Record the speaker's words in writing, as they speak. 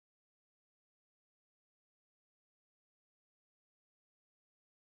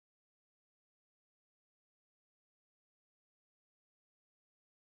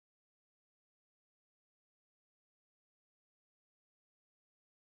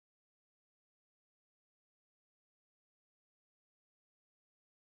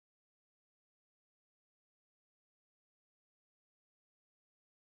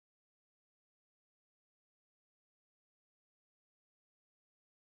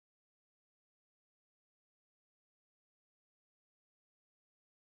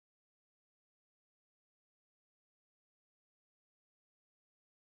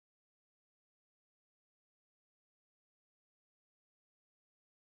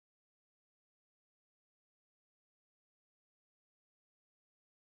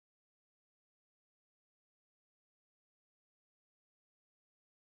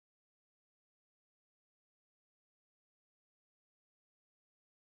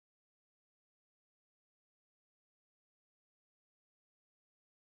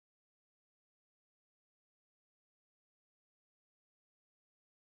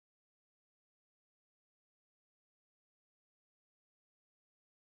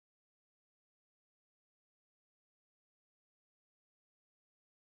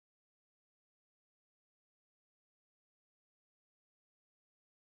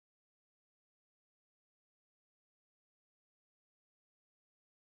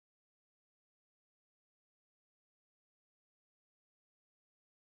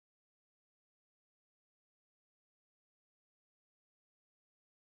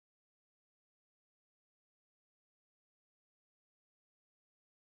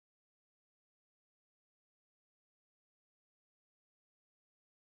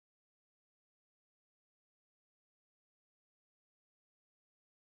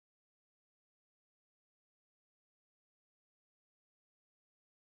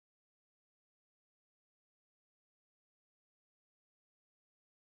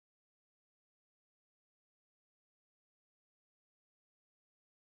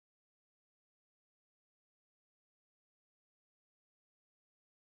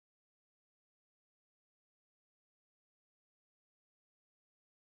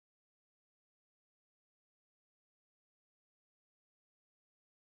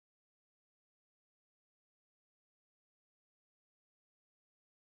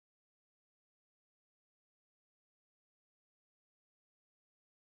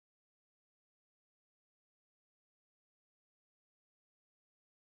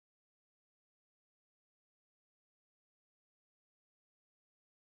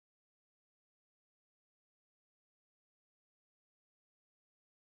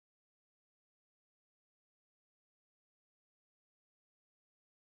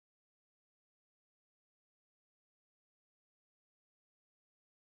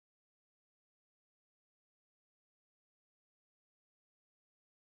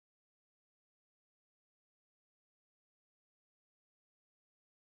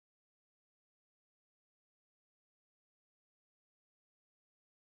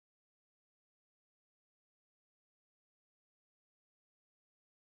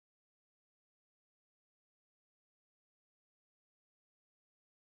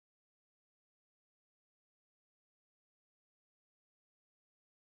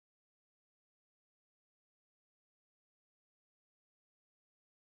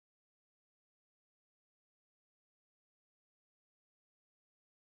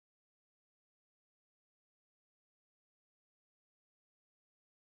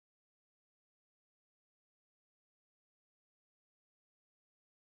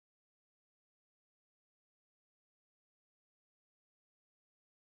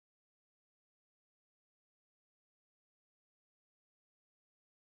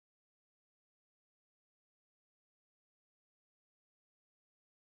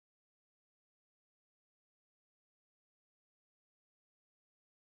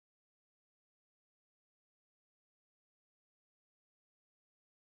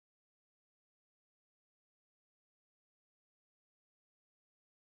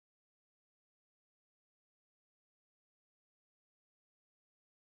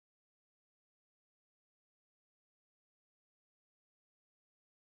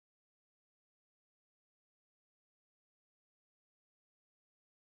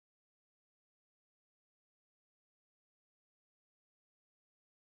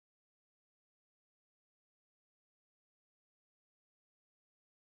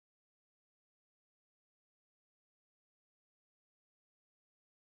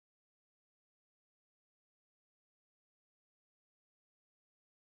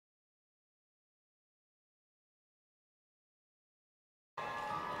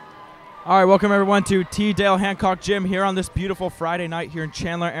All right, welcome everyone to T. Dale Hancock Gym here on this beautiful Friday night here in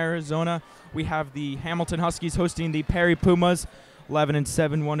Chandler, Arizona. We have the Hamilton Huskies hosting the Perry Pumas,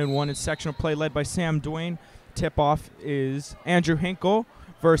 11-7, 1-1 in sectional play led by Sam Duane. Tip-off is Andrew Hinkle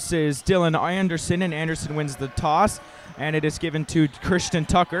versus Dylan Anderson, and Anderson wins the toss, and it is given to Christian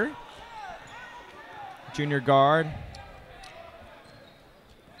Tucker, junior guard.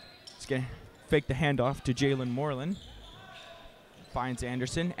 He's going to fake the handoff to Jalen Moreland. Finds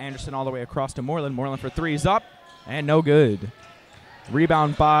Anderson. Anderson all the way across to Moreland. Moreland for three is up and no good.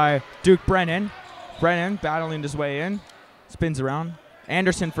 Rebound by Duke Brennan. Brennan battling his way in. Spins around.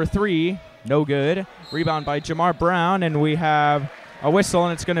 Anderson for three. No good. Rebound by Jamar Brown, and we have a whistle,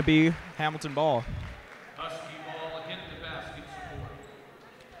 and it's going to be Hamilton ball. Husky ball hit the basket support.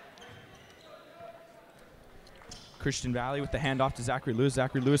 Christian Valley with the handoff to Zachary Lewis.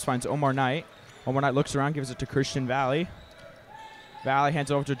 Zachary Lewis finds Omar Knight. Omar Knight looks around, gives it to Christian Valley. Valley hands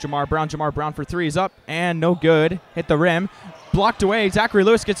it over to Jamar Brown. Jamar Brown for three is up and no good. Hit the rim. Blocked away. Zachary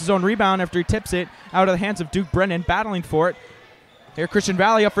Lewis gets his own rebound after he tips it out of the hands of Duke Brennan, battling for it. Here Christian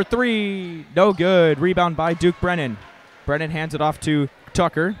Valley up for three. No good. Rebound by Duke Brennan. Brennan hands it off to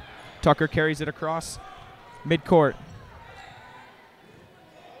Tucker. Tucker carries it across midcourt.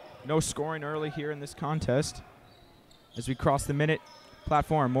 No scoring early here in this contest as we cross the minute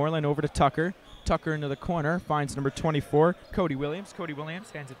platform. Moreland over to Tucker. Tucker into the corner, finds number 24, Cody Williams. Cody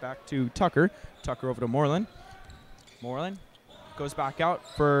Williams hands it back to Tucker. Tucker over to Moreland. Moreland goes back out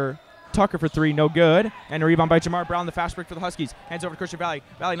for Tucker for three, no good. And a rebound by Jamar Brown, the fast break for the Huskies. Hands over to Christian Valley.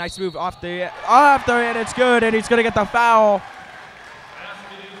 Valley, nice move off the end, it's good, and he's going to get the foul.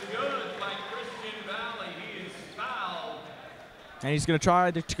 Basket is good by Christian Valley. He is fouled. And he's going to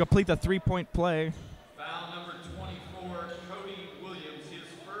try to complete the three-point play. Foul number 24, Cody Williams, his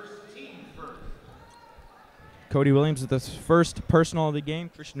first team first. Cody Williams with his first personal of the game.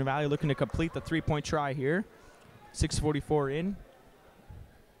 Christian Valley looking to complete the three-point try here. 6:44 in.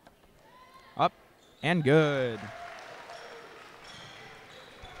 Up and good.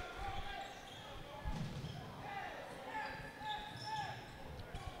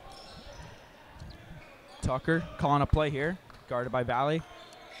 Tucker calling a play here. Guarded by Valley.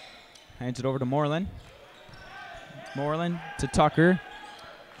 Hands it over to Moreland. Moreland to Tucker.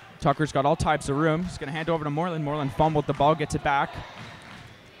 Tucker's got all types of room. He's going to hand it over to Moreland. Moreland fumbled the ball, gets it back.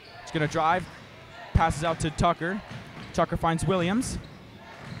 He's going to drive. Passes out to Tucker. Tucker finds Williams.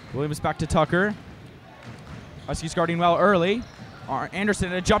 Williams back to Tucker. Huskies guarding well early.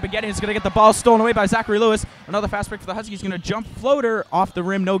 Anderson a jump again. He's going to get the ball stolen away by Zachary Lewis. Another fast break for the Huskies. Going to jump floater off the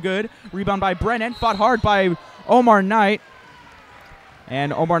rim. No good. Rebound by Brennan. Fought hard by Omar Knight.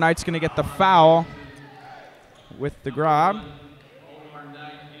 And Omar Knight's going to get the foul with the grab. Omar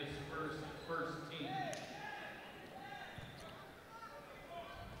Knight is first team.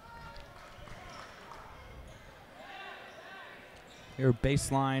 Here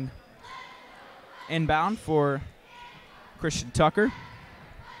baseline inbound for Christian Tucker.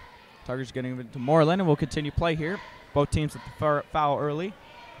 Tucker's getting it to Moreland, and we'll continue play here. Both teams at the foul early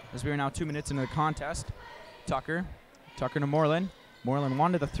as we are now 2 minutes into the contest. Tucker to Moreland. Moreland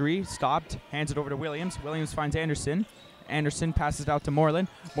wanted the three, stopped, hands it over to Williams. Williams finds Anderson. Anderson passes it out to Moreland.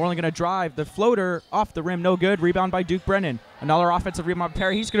 Moreland going to drive the floater off the rim, no good. Rebound by Duke Brennan. Another offensive rebound by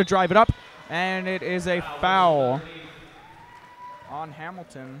Perry. He's going to drive it up, and it is a foul on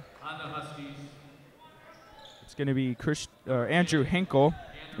Hamilton. On the Huskies. It's going to be Andrew Hinkle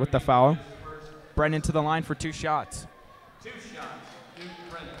with the foul. Brennan to the line for two shots. 2 shots, Duke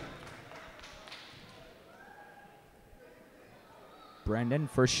Brennan. Brendan,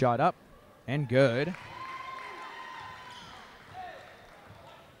 first shot up, and good.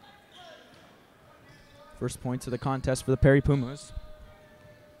 First points of the contest for the Perry Pumas.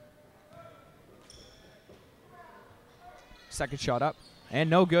 Second shot up, and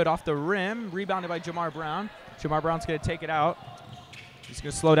no good off the rim. Rebounded by Jamar Brown. Jamar Brown's going to take it out. He's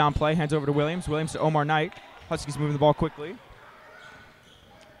going to slow down play. Hands over to Williams. Williams to Omar Knight. Huskies moving the ball quickly.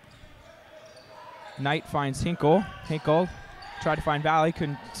 Knight finds Hinkle. Hinkle tried to find Valley.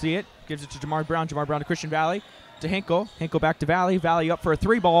 Couldn't see it. Gives it to Jamar Brown. Jamar Brown to Christian Valley. To Hinkle. Hinkle back to Valley. Valley up for a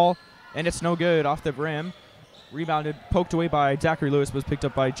three ball, and it's no good off the rim. Rebounded, poked away by Zachary Lewis, was picked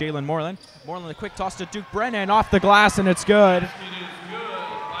up by Jalen Moreland. Moreland, a quick toss to Duke Brennan off the glass, and it's good. Basket is good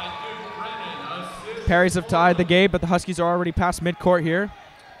by Duke Brennan. Assist. Perrys have tied the game, but the Huskies are already past midcourt here.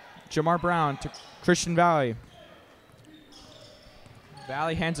 Jamar Brown to Christian Valley.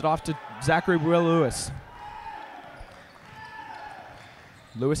 Valley hands it off to Zachary Lewis.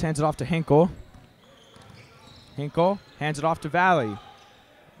 Lewis hands it off to Hinkle. Hinkle hands it off to Valley.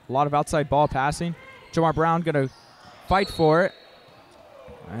 A lot of outside ball passing. Jamar Brown going to fight for it.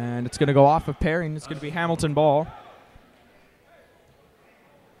 And it's going to go off of Perry, and it's going to be Hamilton ball.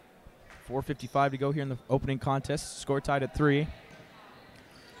 4:55 to go here in the opening contest. Score tied at 3.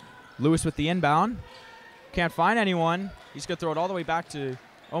 Lewis with the inbound. Can't find anyone. He's going to throw it all the way back to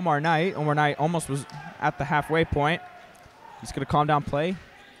Omar Knight. Omar Knight almost was at the halfway point. He's going to calm down play.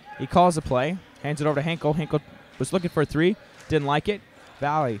 He calls the play. Hands it over to Henkel. Henkel was looking for a 3. Didn't like it.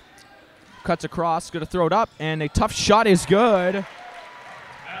 Valley cuts across. Going to throw it up. And a tough shot is good.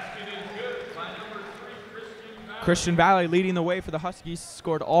 Christian Valley leading the way for the Huskies.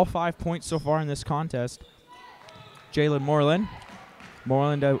 Scored all 5 points so far in this contest. Jalen Moreland.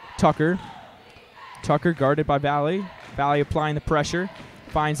 Moreland to Tucker. Tucker guarded by Valley. Valley applying the pressure.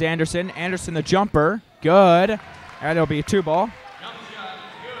 Finds Anderson. Anderson the jumper. Good. And it'll be a 2-ball. Jump shot is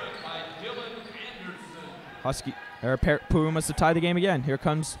good by Dylan Anderson. Pumas to tie the game again. Here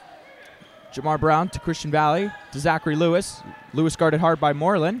comes Jamar Brown to Christian Valley. To Zachary Lewis. Lewis guarded hard by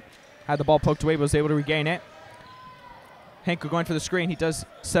Moreland. Had the ball poked away, but was able to regain it. Henkel going for the screen. He does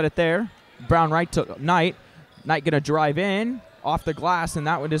set it there. Brown right to Knight. Knight going to drive in off the glass, and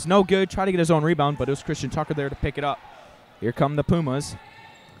that one is no good. Try to get his own rebound, but it was Christian Tucker there to pick it up. Here come the Pumas.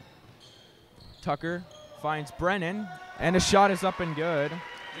 Tucker finds Brennan, and his shot is up and good. Duke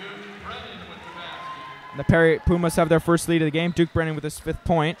Brennan with the basket. The Perry Pumas have their first lead of the game. Duke Brennan with his 5th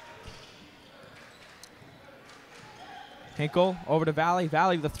point. Henkel over to Valley.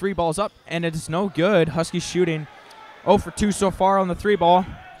 Valley with the 3 balls up, and it is no good. Huskies shooting 0 for 2 so far on the 3-ball.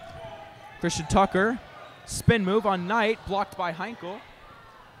 Christian Tucker. Spin move on Knight, blocked by Henkel.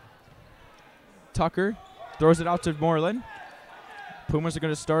 Tucker throws it out to Moreland. Pumas are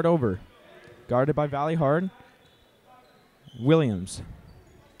going to start over. Guarded by Valley hard. Williams.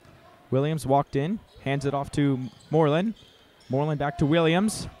 Williams walked in, hands it off to Moreland. Moreland back to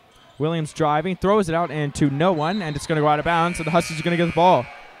Williams. Williams driving, throws it out and to no one, and it's going to go out of bounds, so the Huskies are going to get the ball.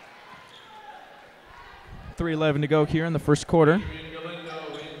 3:11 to go here in the first quarter.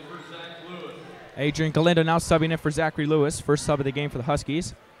 Adrian Galindo now subbing in for Zachary Lewis, first sub of the game for the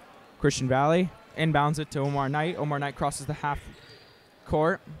Huskies. Christian Valley inbounds it to Omar Knight. Omar Knight crosses the half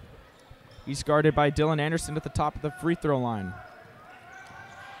court. He's guarded by Dylan Anderson at the top of the free throw line.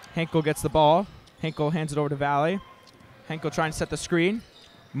 Henkel gets the ball. Henkel hands it over to Valley. Henkel trying to set the screen.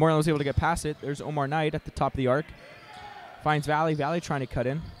 Moreland was able to get past it. There's Omar Knight at the top of the arc. Finds Valley. Valley trying to cut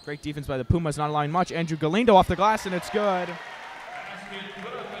in. Great defense by the Pumas, not allowing much. Andrew Galindo off the glass, and it's good.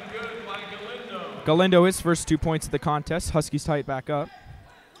 Galindo his first 2 points of the contest. Huskies tie it back up.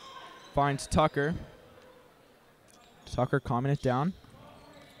 Finds Tucker. Tucker calming it down.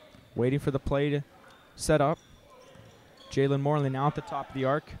 Waiting for the play to set up. Jalen Moreland now at the top of the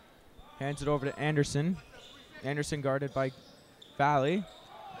arc. Hands it over to Anderson. Anderson guarded by Valley.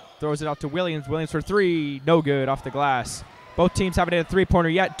 Throws it out to Williams. Williams for 3. No good off the glass. Both teams haven't hit a 3-pointer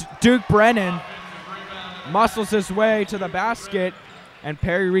yet. Duke Brennan muscles his way to the basket, and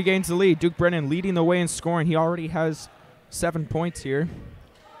Perry regains the lead. Duke Brennan leading the way in scoring. He already has 7 points here.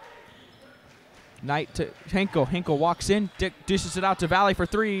 Knight to Henkel. Henkel walks in, dishes it out to Valley for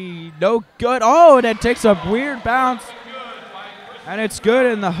 3. No good. Oh, and it takes a weird bounce. And it's good,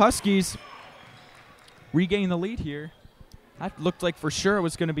 and the Huskies regain the lead here. That looked like for sure it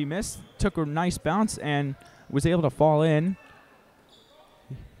was going to be missed. Took a nice bounce and was able to fall in.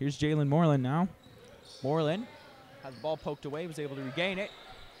 Here's Jalen Moreland now. Moreland had the ball poked away, was able to regain it.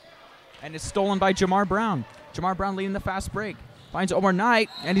 And it's stolen by Jamar Brown. Jamar Brown leading the fast break. Finds Omar Knight,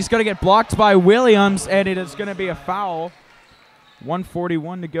 and he's going to get blocked by Williams, and it is going to be a foul.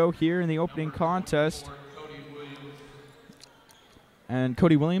 1:41 to go here in the opening contest. And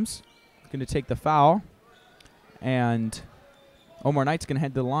Cody Williams going to take the foul. And Omar Knight's going to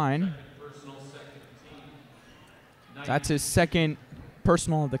head to the line. That's his second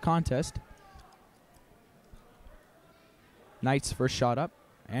personal of the contest. Knight's first shot up,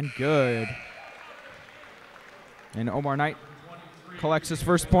 and good. And Omar Knight collects his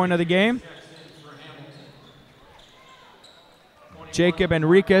first point of the game. Jacob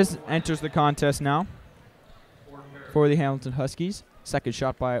Enriquez enters the contest now for the Hamilton Huskies. Second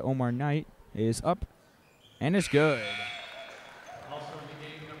shot by Omar Knight is up and is good.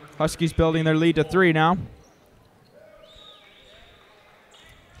 Huskies building their lead to 3 now.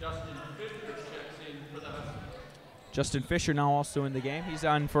 Justin Fisher now also in the game. He's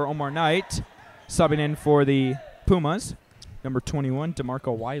on for Omar Knight. Subbing in for the Pumas. Number 21,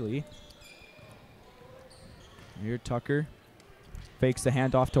 DeMarco Wiley. Here Tucker fakes the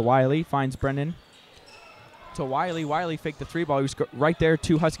handoff to Wiley. Finds Brennan to Wiley. Wiley faked the 3-ball. He was right there.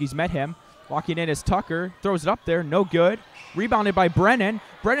 2 Huskies met him. Walking in is Tucker. Throws it up there. No good. Rebounded by Brennan.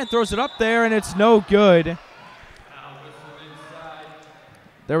 Brennan throws it up there, and it's no good.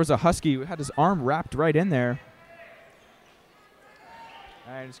 there was a Husky who had his arm wrapped right in there.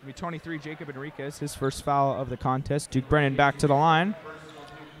 And it's going to be 23, Jacob Enriquez, his first foul of the contest. Duke Brennan back to the line.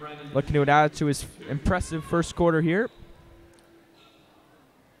 Looking to add to his impressive first quarter here.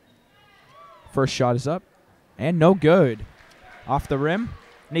 First shot is up. And no good. Off the rim.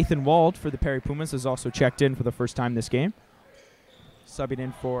 Nathan Wald for the Perry Pumas has also checked in for the first time this game. Subbing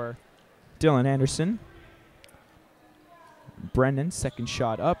in for Dylan Anderson. Brennan, second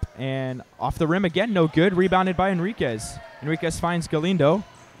shot up. And off the rim again, no good. Rebounded by Enriquez. Enriquez finds Galindo.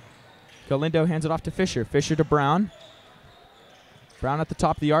 Galindo hands it off to Fisher. Fisher to Brown. Brown at the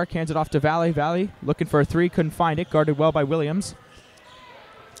top of the arc, hands it off to Valley. Valley looking for a three, couldn't find it. Guarded well by Williams.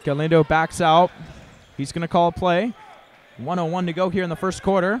 Galindo backs out. He's going to call a play. 1:01 to go here in the first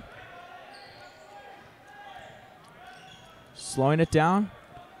quarter. Slowing it down.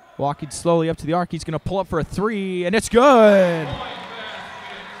 Walking slowly up to the arc. He's going to pull up for a three, and it's good.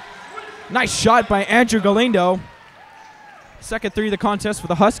 Nice shot by Andrew Galindo. Second three of the contest for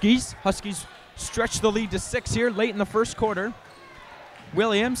the Huskies. Huskies stretch the lead to 6 here late in the first quarter.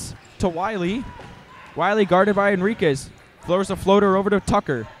 Williams to Wiley. Wiley guarded by Enriquez. Throws a floater over to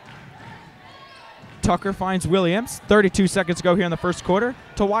Tucker. Tucker finds Williams. 32 seconds to go here in the first quarter.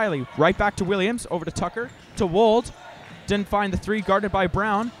 To Wiley. Right back to Williams. Over to Tucker. To Wold. Didn't find the three. Guarded by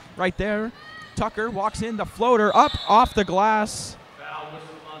Brown. Right there. Tucker walks in. The floater up off the glass.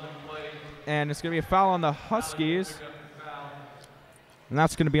 And it's going to be a foul on the Huskies. And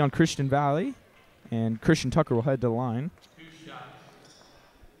that's going to be on Christian Valley. And Christian Tucker will head to the line.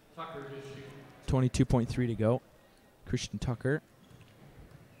 22.3 to go. Christian Tucker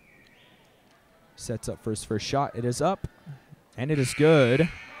sets up for his first shot. It is up, and it is good.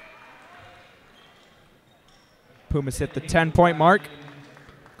 Pumas hit the 10-point mark.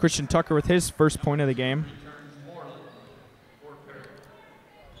 Christian Tucker with his first point of the game.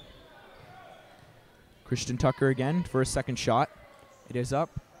 Christian Tucker again for a second shot. It is up,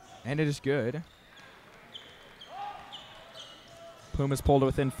 and it is good. Pumas pulled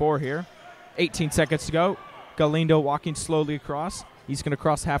within 4 here. 18 seconds to go. Galindo walking slowly across. He's going to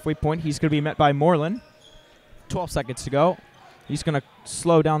cross halfway point. He's going to be met by Moreland. 12 seconds to go. He's going to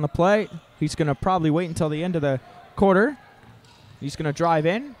slow down the play. He's going to probably wait until the end of the quarter. He's going to drive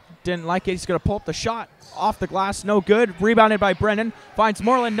in. Didn't like it. He's going to pull up the shot. Off the glass. No good. Rebounded by Brennan. Finds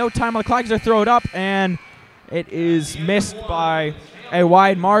Moreland. No time on the clock. He's going to throw it up. And it is missed by a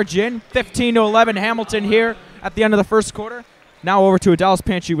wide margin. 15-11 Hamilton here at the end of the first quarter. Now over to Dallas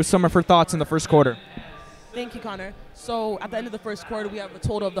Panchi with some of her thoughts in the first quarter. Thank you, Connor. So at the end of the first quarter, we have a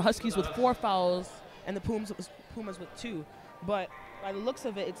total of the Huskies with 4 fouls and the Pumas with 2. But by the looks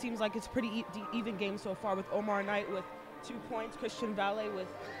of it, it seems like it's a pretty even game so far, with Omar Knight with 2 points, Christian Valley with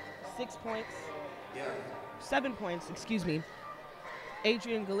 6 points, 7 points, excuse me,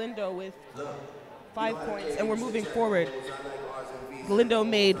 Adrian Galindo with 5 points, and we're moving forward. Galindo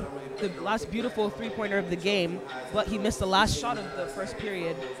made the last beautiful three-pointer of the game, but he missed the last shot of the first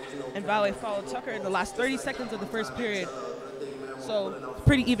period. And Valley fouled Tucker in the last 30 seconds of the first period. So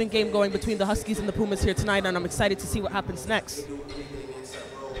pretty even game going between the Huskies and the Pumas here tonight, and I'm excited to see what happens next.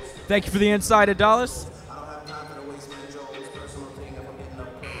 Thank you for the insight, Adalis.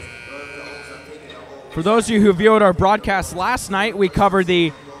 For those of you who viewed our broadcast last night, we covered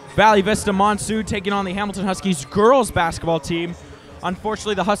the Valley Vista Monsoon taking on the Hamilton Huskies girls basketball team.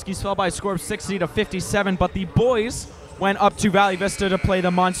 Unfortunately, the Huskies fell by a score of 60-57, but the boys went up to Valley Vista to play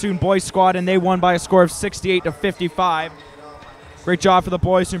the Monsoon boys squad, and they won by a score of 68-55. Great job for the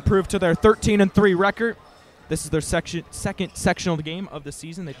boys to improve to their 13-3 record. This is their second sectional game of the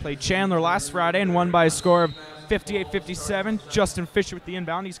season. They played Chandler last Friday and won by a score of 58-57. Justin Fisher with the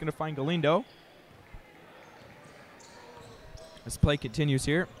inbound. He's going to find Galindo. This play continues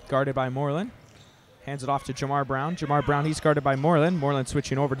here, guarded by Moreland. Hands it off to Jamar Brown. Jamar Brown, he's guarded by Moreland. Moreland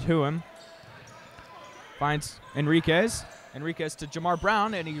switching over to him. Finds Enriquez. Enriquez to Jamar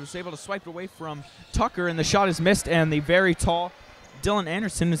Brown, and he was able to swipe it away from Tucker, and the shot is missed, and the very tall Dylan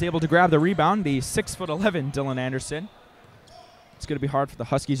Anderson is able to grab the rebound, the 6'11" Dylan Anderson. It's going to be hard for the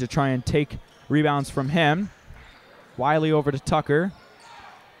Huskies to try and take rebounds from him. Wiley over to Tucker.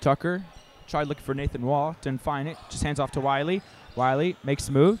 Tucker tried looking for Nathan Wall, didn't find it, just hands off to Wiley. Wiley makes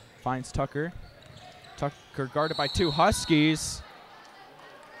the move, finds Tucker. Tucker guarded by 2 Huskies.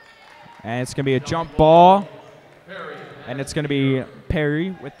 And it's going to be a jump ball. And it's going to be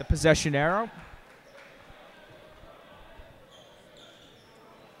Perry with the possession arrow.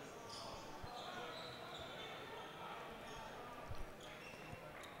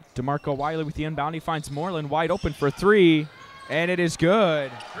 DeMarco Wiley with the inbound. He finds Moreland wide open for 3. And it is good.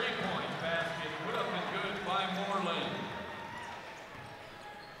 3-point basket put up and good by Moreland.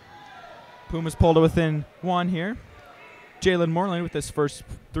 Pumas pulled it within 1 here. Jalen Moreland with his first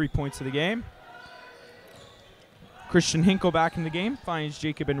 3 points of the game. Christian Hinkle back in the game, finds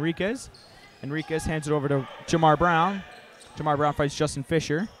Jacob Enriquez. Enriquez hands it over to Jamar Brown. Jamar Brown finds Justin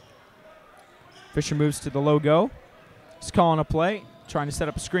Fisher. Fisher moves to the logo. He's calling a play, trying to set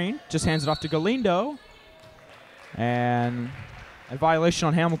up a screen. Just hands it off to Galindo. And a violation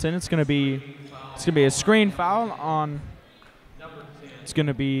on Hamilton. It's gonna be a screen foul on. It's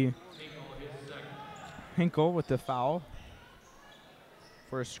gonna be Hinkle with the foul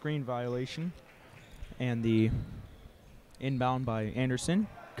for a screen violation, and the inbound by Anderson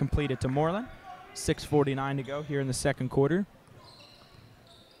completed to Moreland. 6:49 to go here in the second quarter.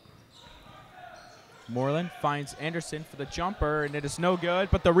 Moreland finds Anderson for the jumper, and it is no good,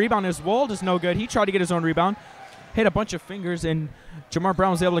 but the rebound is Wold is no good. He tried to get his own rebound, hit a bunch of fingers, and Jamar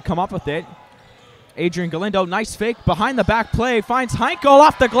Brown was able to come up with it. Adrian Galindo, nice fake, behind the back play, finds Hinkle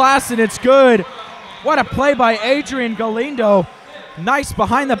off the glass, and it's good. What a play by Adrian Galindo. Nice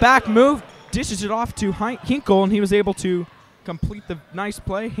behind the back move, dishes it off to Hinkle, and he was able to complete the nice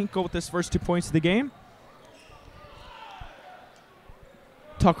play. Hinkle with his first 2 points of the game.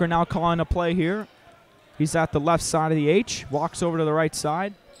 Tucker now calling a play here. He's at the left side of the H, walks over to the right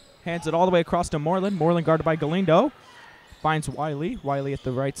side, hands it all the way across to Moreland. Moreland guarded by Galindo. Finds Wiley. Wiley at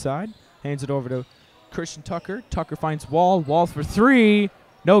the right side. Hands it over to Christian Tucker. Tucker finds Wall. Wall for 3.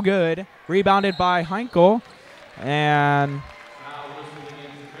 No good. Rebounded by Hinkle. And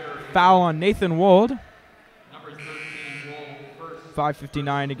foul on Nathan Wold.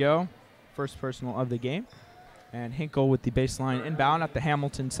 5:59 to go. First personal of the game. And Hinkle with the baseline inbound at the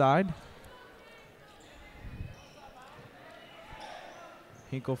Hamilton side.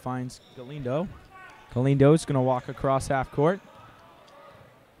 Hinkle finds Galindo. Galindo's going to walk across half court.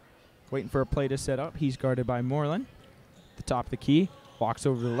 Waiting for a play to set up. He's guarded by Moreland. At the top of the key. Walks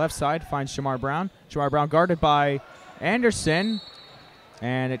over to the left side. Finds Jamar Brown. Jamar Brown guarded by Anderson.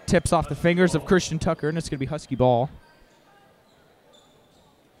 And it tips off the fingers of Christian Tucker, and it's going to be Husky ball.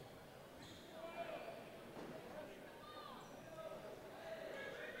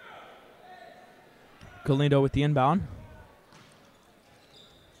 Galindo with the inbound.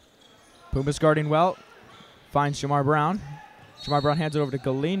 Pumas guarding well. Finds Jamar Brown. Jamar Brown hands it over to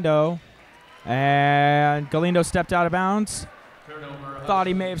Galindo. And Galindo stepped out of bounds. Thought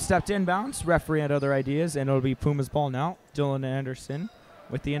he may have stepped inbounds. Referee had other ideas, and it'll be Pumas ball now. Dylan Anderson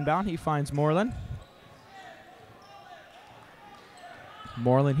with the inbound. He finds Moreland.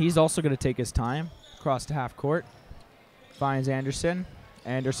 Moreland, he's also going to take his time. Across to half court. Finds Anderson.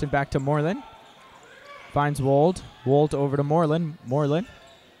 Anderson back to Moreland. Finds Wold. Wold over to Moreland. Moreland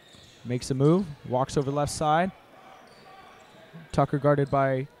makes a move. Walks over the left side. Tucker guarded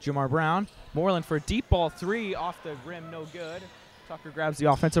by Jamar Brown. Moreland for a deep ball 3 off the rim. No good. Tucker grabs the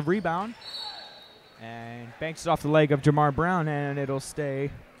offensive rebound and banks it off the leg of Jamar Brown, and it'll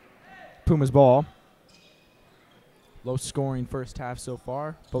stay Pumas ball. Low scoring first half so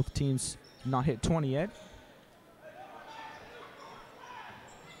far. Both teams not hit 20 yet.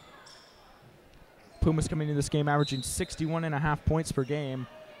 Pumas coming into this game averaging 61.5 points per game,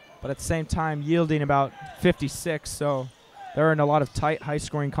 but at the same time yielding about 56, so they're in a lot of tight,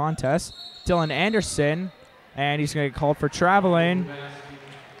 high-scoring contests. Dylan Anderson, and he's going to get called for traveling,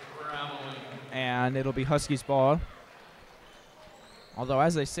 and it'll be Huskies ball. Although,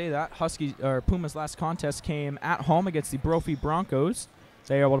 as they say that, Pumas' last contest came at home against the Brophy Broncos.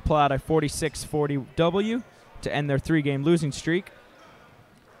 They were able to pull out a 46-40 W to end their 3-game losing streak.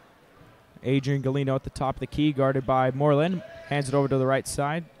 Adrian Galindo at the top of the key, guarded by Moreland. Hands it over to the right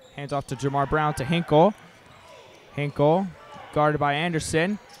side. Hands off to Jamar Brown to Hinkle. Hinkle guarded by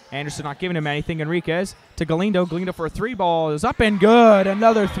Anderson. Anderson not giving him anything. Enriquez to Galindo. Galindo for a 3-ball is up and good.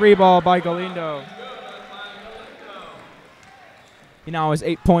 Another 3-ball by Galindo. He now has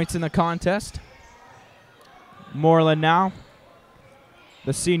 8 points in the contest. Moreland now,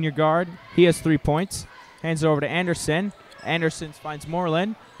 the senior guard. He has 3 points. Hands it over to Anderson. Anderson finds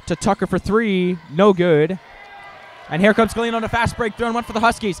Moreland. To Tucker for 3, no good. And here comes Galindo on a fast break, throwing one for the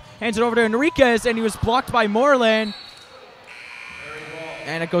Huskies. Hands it over to Enriquez, and he was blocked by Moreland.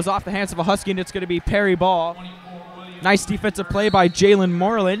 And it goes off the hands of a Husky, and it's going to be Perry ball. Nice defensive play by Jalen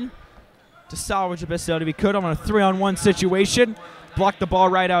Moreland to salvage a bit out if he could on a 3-on-1 situation. Blocked the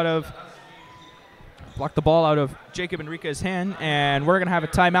ball out of Jacob Enriquez's hand, and we're going to have a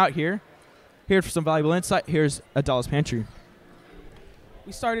timeout here. Here for some valuable insight, here's Adalis Pantry.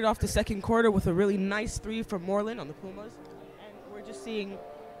 We started off the second quarter with a really nice 3 from Moreland on the Pumas, and we're just seeing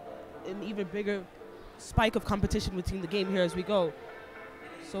an even bigger spike of competition between the game here as we go.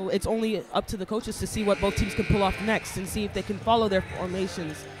 So it's only up to the coaches to see what both teams can pull off next and see if they can follow their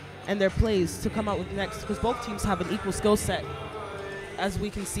formations and their plays to come out with next, because both teams have an equal skill set, as we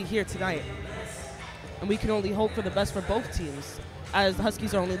can see here tonight. And we can only hope for the best for both teams, as the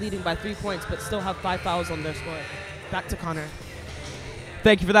Huskies are only leading by 3 points, but still have 5 fouls on their score. Back to Connor.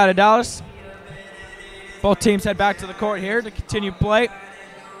 Thank you for that, Adalis. Both teams head back to the court here to continue play.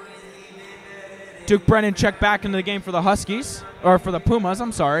 Duke Brennan checked back into the game for the Huskies, or for the Pumas,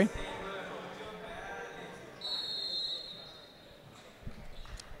 I'm sorry.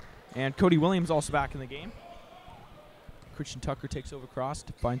 And Cody Williams also back in the game. Christian Tucker takes over cross,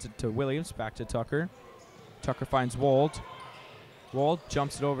 finds it to Williams, back to Tucker. Tucker finds Wold. Wold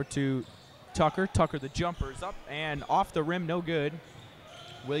jumps it over to Tucker. Tucker, the jumper, is up and off the rim, no good.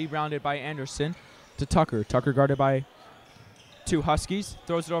 Willie rounded by Anderson to Tucker. Tucker guarded by 2 Huskies.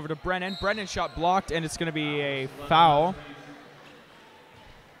 Throws it over to Brennan. Brennan shot blocked, and it's going to be a foul.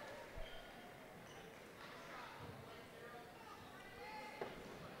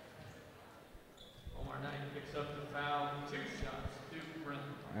 Omar Knight picks up the foul. 2 shots. Duke Brennan.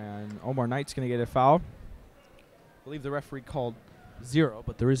 And Omar Knight's going to get a foul. I believe the referee called 0,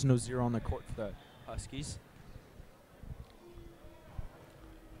 but there is no 0 on the court for the Huskies.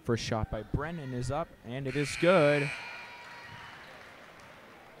 First shot by Brennan is up, and it is good.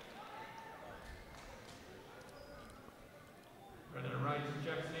 Brennan Rice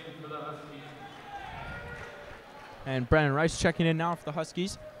checks in for the Huskies. And Brennan Rice checking in now for the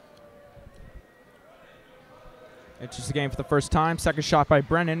Huskies. Enters the game for the first time. Second shot by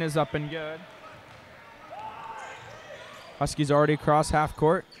Brennan is up and good. Huskies already across half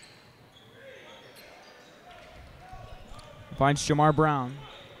court. Finds Jamar Brown.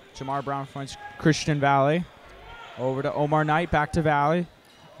 Jamar Brown finds Christian Valley. Over to Omar Knight, back to Valley.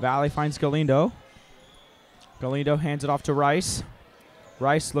 Valley finds Galindo. Galindo hands it off to Rice.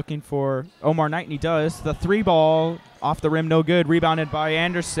 Rice looking for Omar Knight, and he does. The 3 ball off the rim, no good. Rebounded by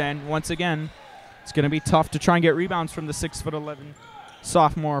Anderson. Once again, it's going to be tough to try and get rebounds from the 6'11"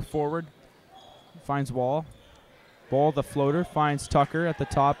 sophomore forward. Finds Wall. Ball, the floater, finds Tucker at the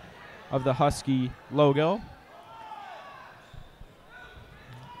top of the Husky logo.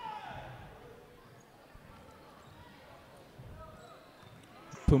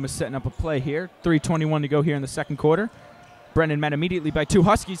 Pumas setting up a play here. 3:21 to go here in the second quarter. Brennan met immediately by 2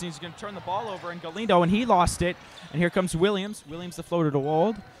 Huskies, and he's going to turn the ball over, and Galindo, and he lost it. And here comes Williams. Williams the floater to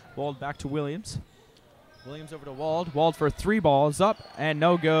Wald. Wald back to Williams. Williams over to Wald. Wald for 3 balls up, and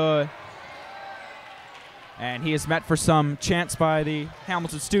no good. And he is met for some chance by the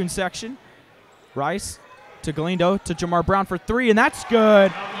Hamilton student section. Rice to Galindo to Jamar Brown for 3, and that's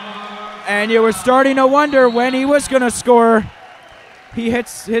good. And you were starting to wonder when he was going to score. He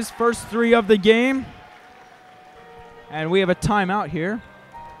hits his first 3 of the game. And we have a timeout here.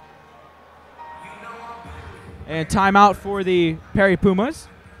 And timeout for the Perry Pumas.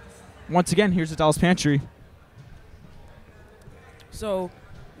 Once again, here's the Dallas Pantry. So,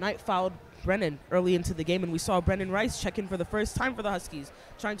 Knight fouled Brennan early into the game, and we saw Brennan Rice check in for the first time for the Huskies,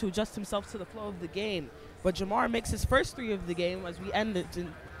 trying to adjust himself to the flow of the game. But Jamar makes his first 3 of the game as we end it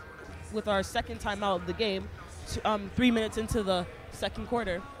with our second timeout of the game, 3 minutes into the second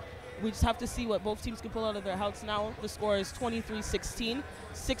quarter. We just have to see what both teams can pull out of their house now. The score is 23-16,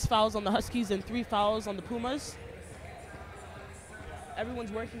 6 fouls on the Huskies and 3 fouls on the Pumas.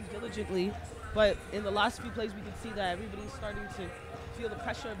 Everyone's working diligently, but in the last few plays we can see that everybody's starting to feel the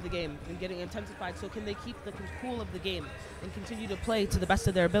pressure of the game and getting intensified. So can they keep the cool of the game and continue to play to the best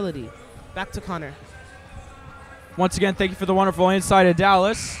of their ability? Back to Connor. Once again, thank you for the wonderful insight of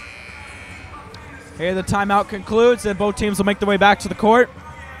Dallas. Here the timeout concludes, and both teams will make their way back to the court.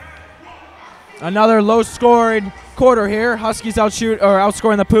 Another low-scoring quarter here. Huskies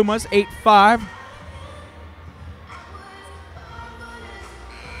outscoring the Pumas 8-5.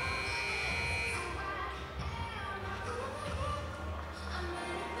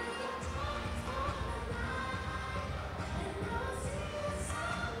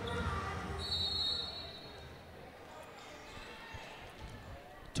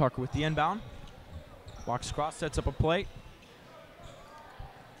 Tucker with the inbound. Walks across, sets up a plate.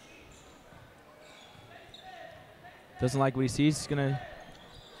 Doesn't like what he sees. He's going to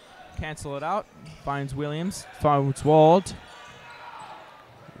cancel it out. Finds Williams. Finds Wald.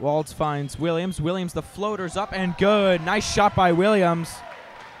 Wald finds Williams. Williams, the floater's up and good. Nice shot by Williams.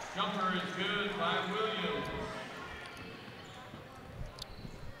 Jumper is good by Williams.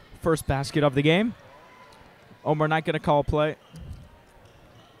 First basket of the game. Omar Knight going to call a play.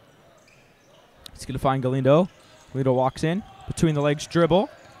 He's going to find Galindo. Galindo walks in. Between the legs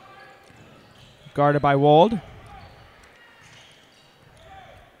dribble. Guarded by Wald.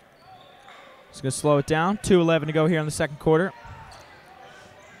 He's going to slow it down. 2:11 to go here in the second quarter.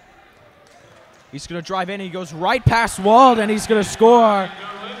 He's going to drive in. He goes right past Wald, and he's going to score.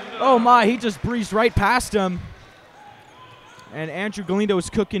 Oh, my. He just breezed right past him. And Andrew Galindo is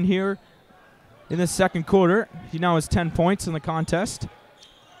cooking here in the second quarter. He now has 10 points in the contest.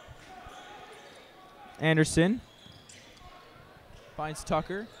 Anderson finds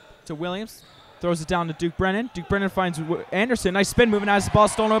Tucker to Williams. Throws it down to Duke Brennan. Duke Brennan finds Anderson. Nice spin moving as the ball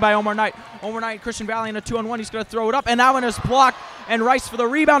stolen away by Omar Knight. Omar Knight, Christian Valley in a 2-on-1. He's going to throw it up, and that one is blocked. And Rice for the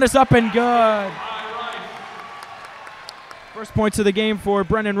rebound is up and good. First points of the game for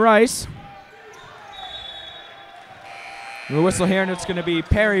Brennan Rice. The whistle here, and it's going to be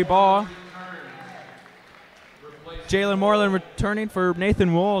Perry ball. Jalen Moreland returning for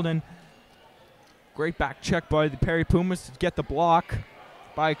Nathan Wald, and great back check by the Perry Pumas to get the block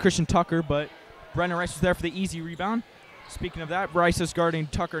by Christian Tucker, but Brennan Rice was there for the easy rebound. Speaking of that, Rice is guarding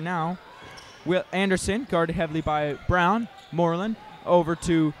Tucker now. Anderson guarded heavily by Brown. Moreland over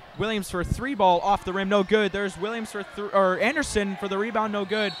to Williams for a 3-ball off the rim, no good. There's Williams for Anderson for the rebound, no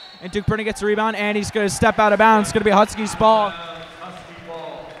good. And Duke Brennan gets the rebound, and he's going to step out of bounds. It's going to be Huskies ball.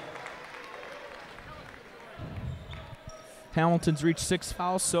 Hamilton's reached 6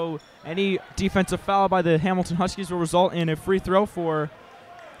 fouls, so any defensive foul by the Hamilton Huskies will result in a free throw for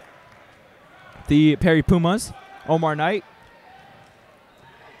the Perry Pumas. Omar Knight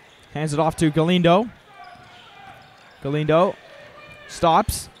hands it off to Galindo. Galindo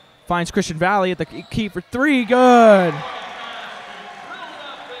stops, finds Christian Valley at the key for 3. Good.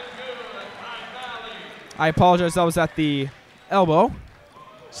 I apologize, that was at the elbow.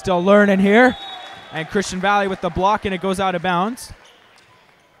 Still learning here. And Christian Valley with the block, and it goes out of bounds.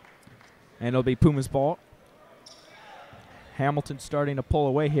 And it'll be Pumas ball. Hamilton starting to pull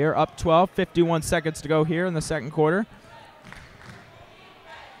away here. Up 12, 51 seconds to go here in the second quarter.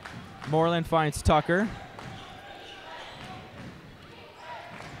 Moreland finds Tucker.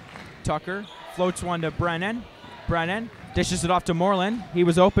 Tucker floats one to Brennan. Brennan dishes it off to Moreland. He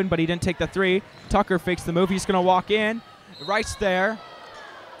was open, but he didn't take the 3. Tucker fakes the move. He's going to walk in. Rice there.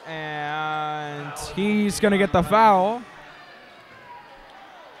 And he's going to get the foul.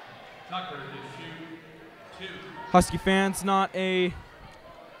 Tucker to shoot 2. Husky fans not in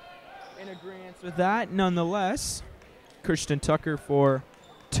agreement with that. Nonetheless, Christian Tucker for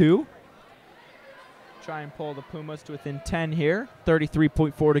 2. Try and pull the Pumas to within 10 here.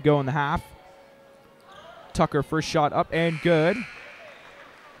 33.4 to go in the half. Tucker first shot up and good.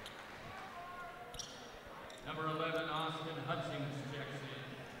 Number 11, Austin Hutchings checks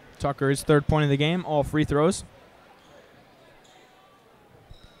in. Tucker's third point of the game, all free throws.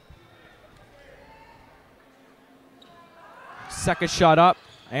 Second shot up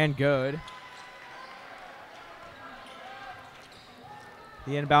and good.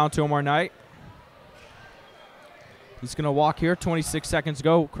 The inbound to Omar Knight. He's going to walk here, 26 seconds to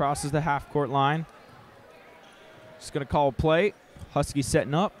go, crosses the half-court line. He's going to call a play. Husky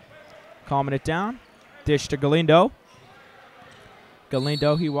setting up, calming it down. Dish to Galindo.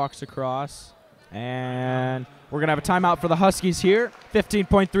 Galindo, he walks across. And we're going to have a timeout for the Huskies here.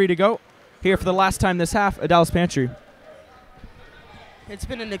 15.3 to go. Here for the last time this half, Dallas Pantry. It's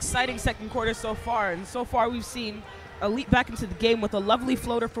been an exciting second quarter so far, and so far we've seen a leap back into the game with a lovely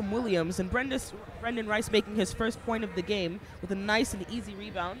floater from Williams, and Brendan Rice making his first point of the game with a nice and easy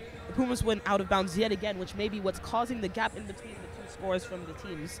rebound. The Pumas went out of bounds yet again, which may be what's causing the gap in between the 2 scores from the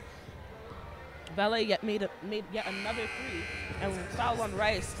teams. Valet made yet another 3 and foul on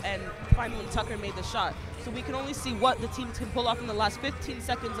Rice, and finally Tucker made the shot. So we can only see what the teams can pull off in the last 15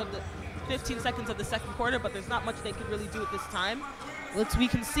 seconds of the second quarter, but there's not much they could really do at this time. We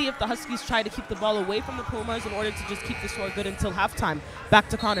can see if the Huskies try to keep the ball away from the Pumas in order to just keep the score good until halftime. Back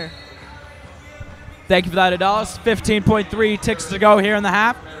to Connor. Thank you for that, Dallas. 15.3 ticks to go here in the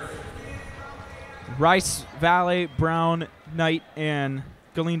half. Rice, Valley, Brown, Knight, and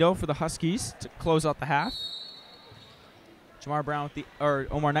Galindo for the Huskies to close out the half. Omar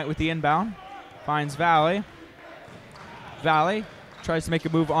Knight with the inbound. Finds Valley. Valley tries to make a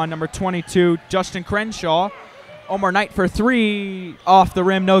move on number 22, Justin Crenshaw. Omar Knight for 3, off the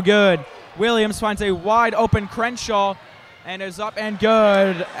rim, no good. Williams finds a wide open Crenshaw and is up and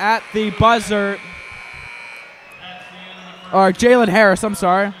good at the buzzer. Or Jalen Harris, I'm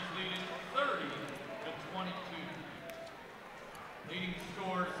sorry. 30 to 22. Leading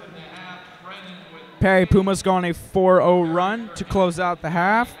scores in the half. Brennan with Perry Pumas go on a 4-0 run to close out the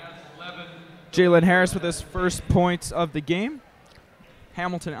half. 11. Jalen Harris with his first points of the game.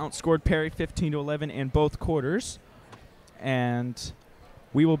 Hamilton outscored Perry 15-11 in both quarters. And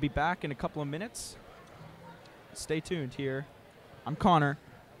we will be back in a couple of minutes. Stay tuned here. I'm Connor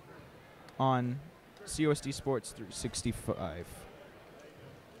on COSD Sports 365.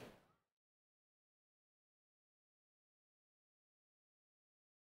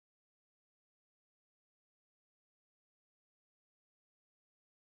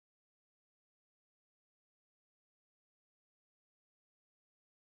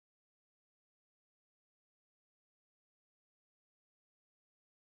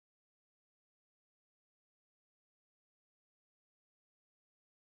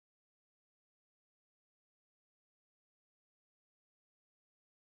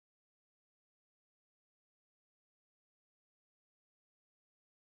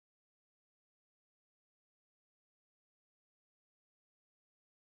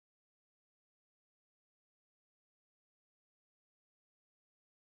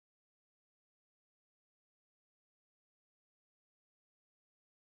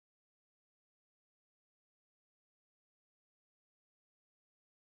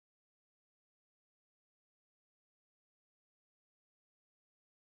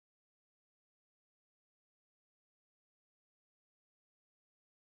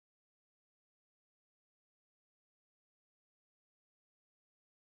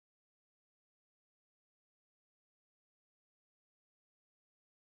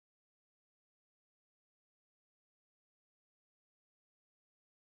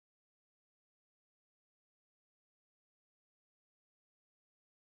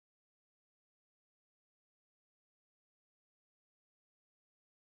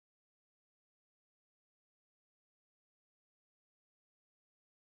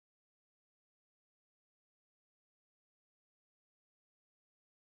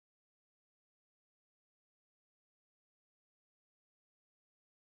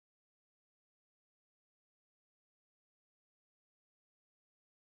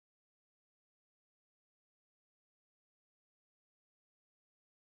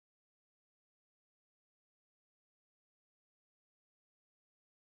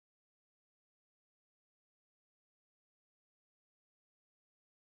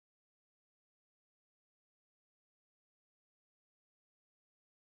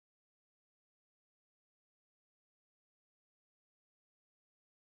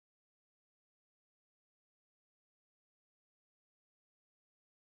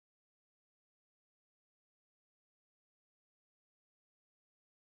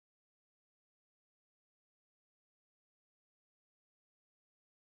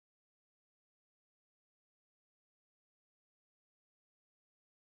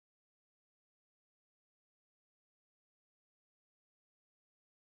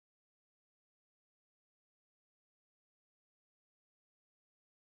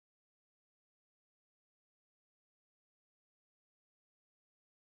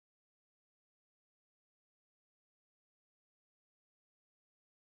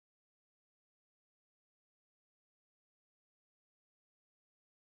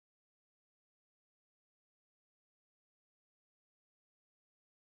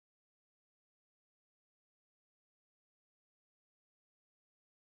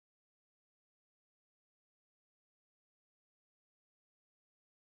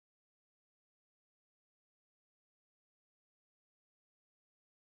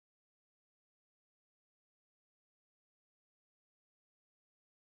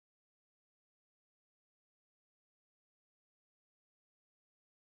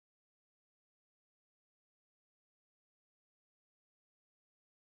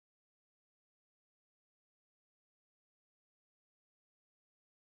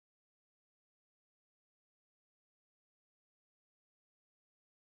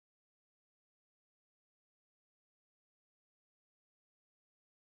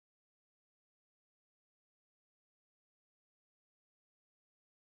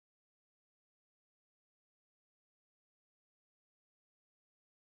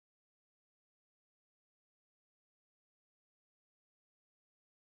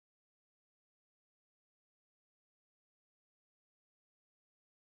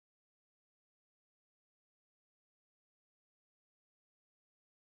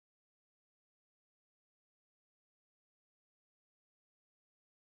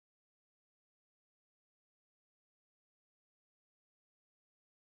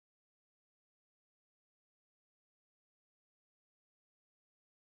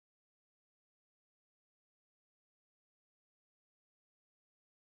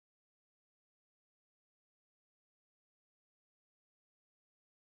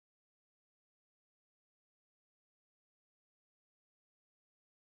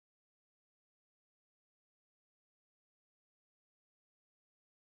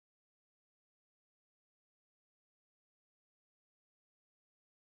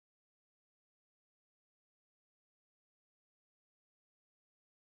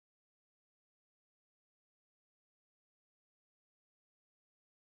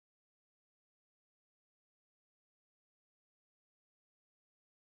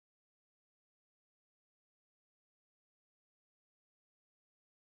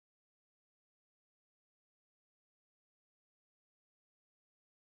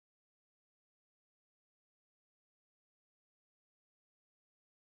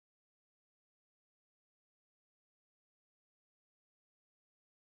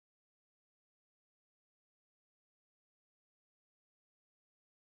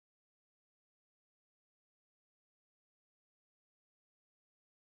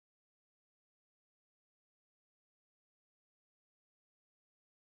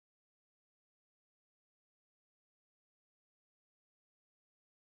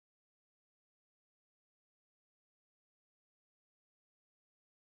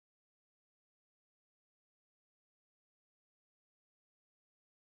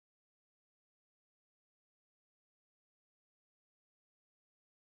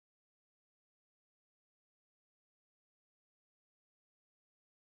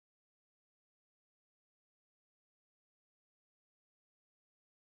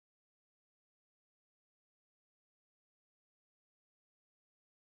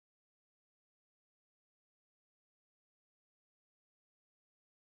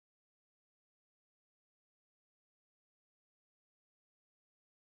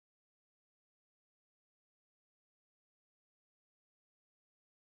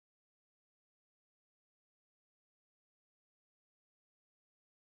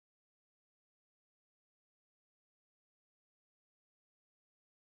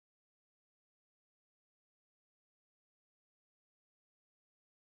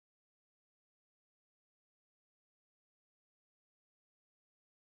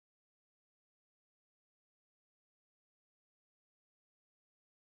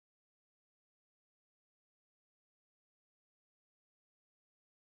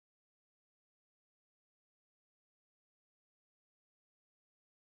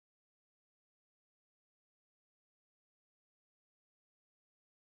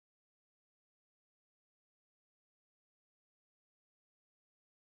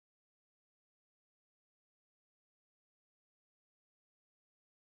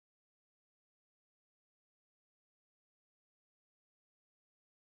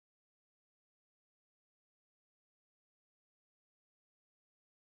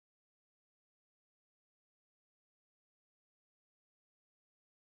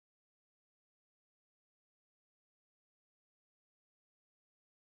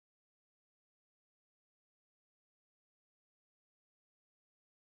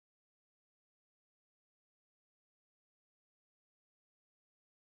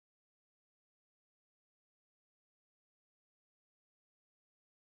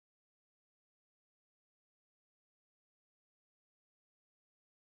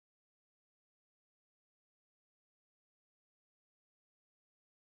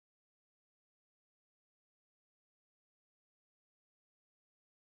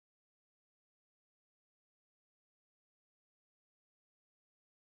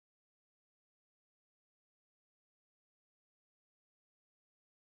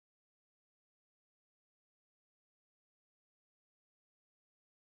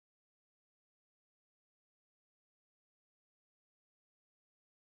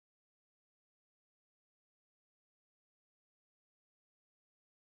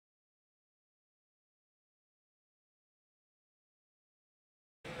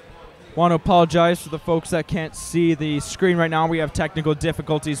 Want to apologize for the folks that can't see the screen right now. We have technical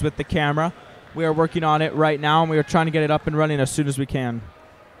difficulties with the camera. We are working on it right now, and we are trying to get it up and running as soon as we can.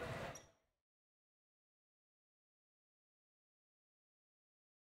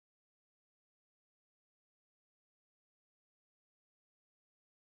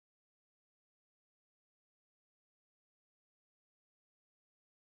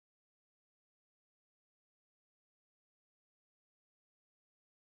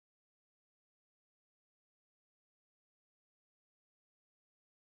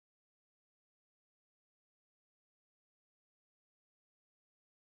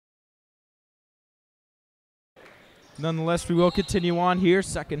 Nonetheless, we will continue on here.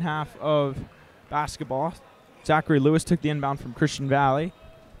 Second half of basketball. Zachary Lewis took the inbound from Christian Valley.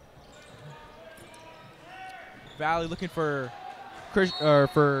 Valley looking for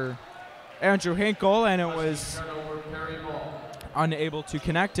Andrew Hinkle, and it was unable to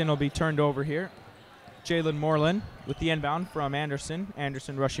connect, and it'll be turned over here. Jalen Moreland with the inbound from Anderson.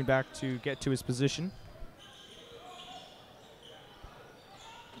 Anderson rushing back to get to his position.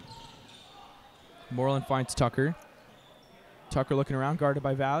 Moreland finds Tucker. Tucker looking around, guarded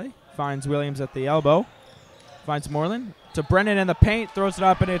by Valley. Finds Williams at the elbow. Finds Moreland to Brennan in the paint. Throws it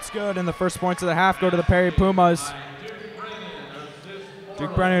up, and it's good. And the first points of the half go to the Perry Pumas.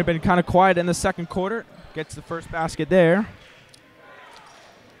 Duke Brennan had been kind of quiet in the second quarter. Gets the first basket there.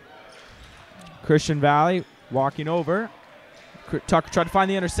 Christian Valley walking over. Tucker tried to find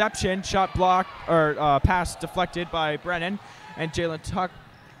the interception. Shot blocked, or pass deflected by Brennan. And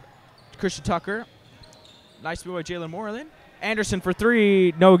Christian Tucker. Nice move by Jalen Moreland. Anderson for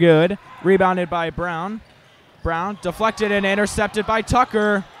three, no good. Rebounded by Brown. Brown deflected and intercepted by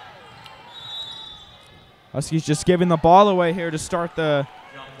Tucker. Huskies just giving the ball away here to start the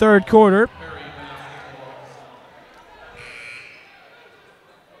third quarter.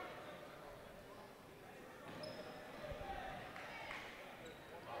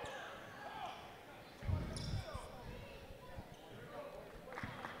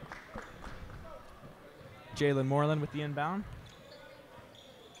 Jalen Moreland with the inbound.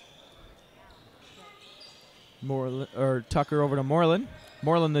 Tucker over to Moreland.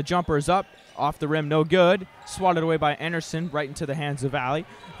 Moreland, the jumper is up. Off the rim, no good. Swatted away by Anderson, right into the hands of Valley.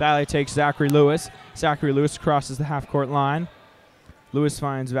 Valley takes Zachary Lewis. Zachary Lewis crosses the half-court line. Lewis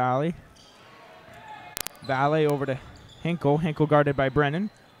finds Valley. Valley over to Hinkle. Hinkle guarded by Brennan.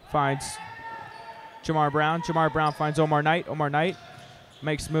 Finds Jamar Brown. Jamar Brown finds Omar Knight. Omar Knight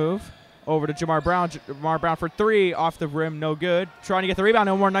makes move. Over to Jamar Brown. Jamar Brown for three. Off the rim, no good. Trying to get the rebound.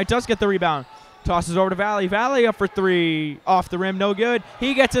 Omar Knight does get the rebound. Tosses over to Valley. Valley up for three. Off the rim, no good.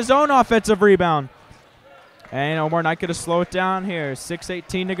 He gets his own offensive rebound. And Omar Knight going to slow it down here.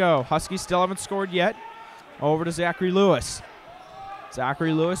 6:18 to go. Huskies still haven't scored yet. Over to Zachary Lewis.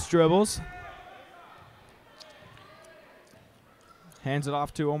 Zachary Lewis dribbles. Hands it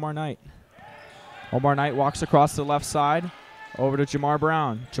off to Omar Knight. Omar Knight walks across the left side. Over to Jamar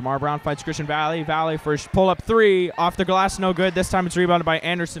Brown. Jamar Brown fights Christian Valley. Valley for a pull-up three. Off the glass, no good. This time it's rebounded by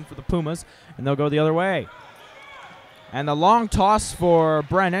Anderson for the Pumas, and they'll go the other way. And the long toss for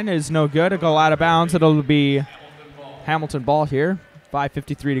Brennan is no good. It'll go out of bounds. It'll be Hamilton ball here.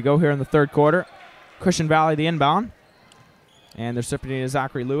 5:53 to go here in the third quarter. Christian Valley the inbound. And they're sipping to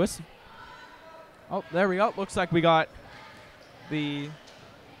Zachary Lewis. Oh, there we go. Looks like we got the,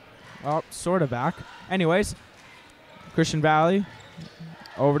 sort of back. Anyways, Christian Valley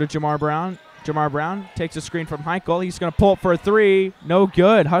over to Jamar Brown. Jamar Brown takes a screen from Hinkle. He's going to pull up for a three. No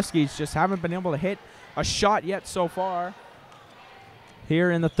good. Huskies just haven't been able to hit a shot yet so far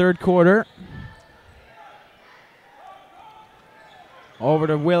here in the third quarter. Over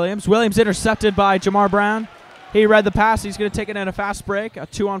to Williams. Williams intercepted by Jamar Brown. He read the pass. He's going to take it in a fast break, a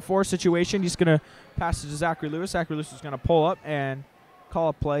 2-on-4 situation. He's going to pass it to Zachary Lewis. Zachary Lewis is going to pull up and call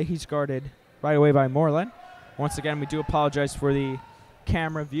a play. He's guarded right away by Moreland. Once again, we do apologize for the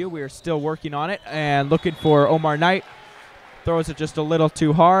camera view. We are still working on it and looking for Omar Knight. Throws it just a little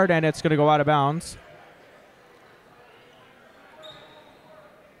too hard, and it's going to go out of bounds.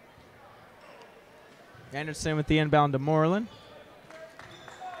 Anderson with the inbound to Moreland.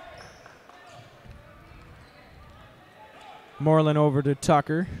 Moreland over to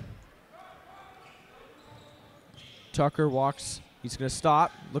Tucker. Tucker walks. He's going to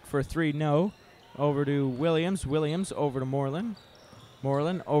stop. Look for a three. No. Over to Williams. Williams over to Moreland.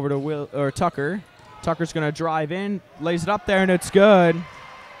 Moreland over to Tucker. Tucker's going to drive in. Lays it up there, and it's good.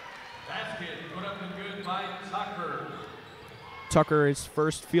 Basket put up and good by Tucker. Tucker, his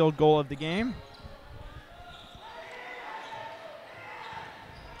first field goal of the game.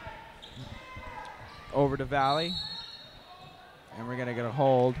 Over to Valley. And we're going to get a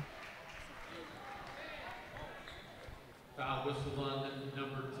hold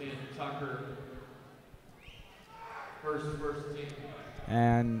first team.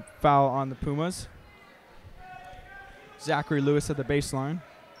 And foul on the Pumas. Zachary Lewis at the baseline.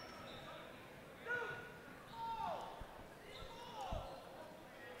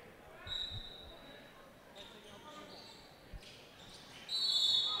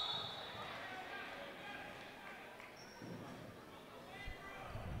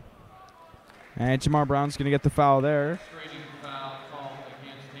 And Jamar Brown's going to get the foul there. Trading foul called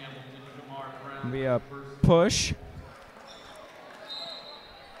against Hamilton. Jamar Brown. It'll be a push.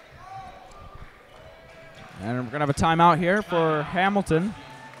 And we're going to have a timeout here for Hamilton.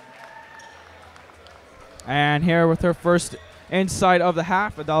 And here with her first inside of the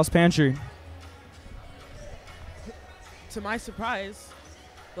half at Dallas Pantry. To my surprise,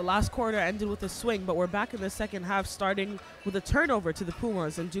 the last quarter ended with a swing, but we're back in the second half, starting with a turnover to the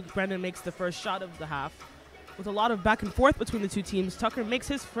Pumas, and Duke Brennan makes the first shot of the half. With a lot of back and forth between the two teams, Tucker makes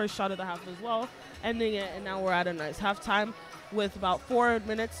his first shot of the half as well, ending it, and now we're at a nice halftime with about 4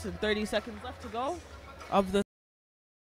 minutes and 30 seconds left to go of the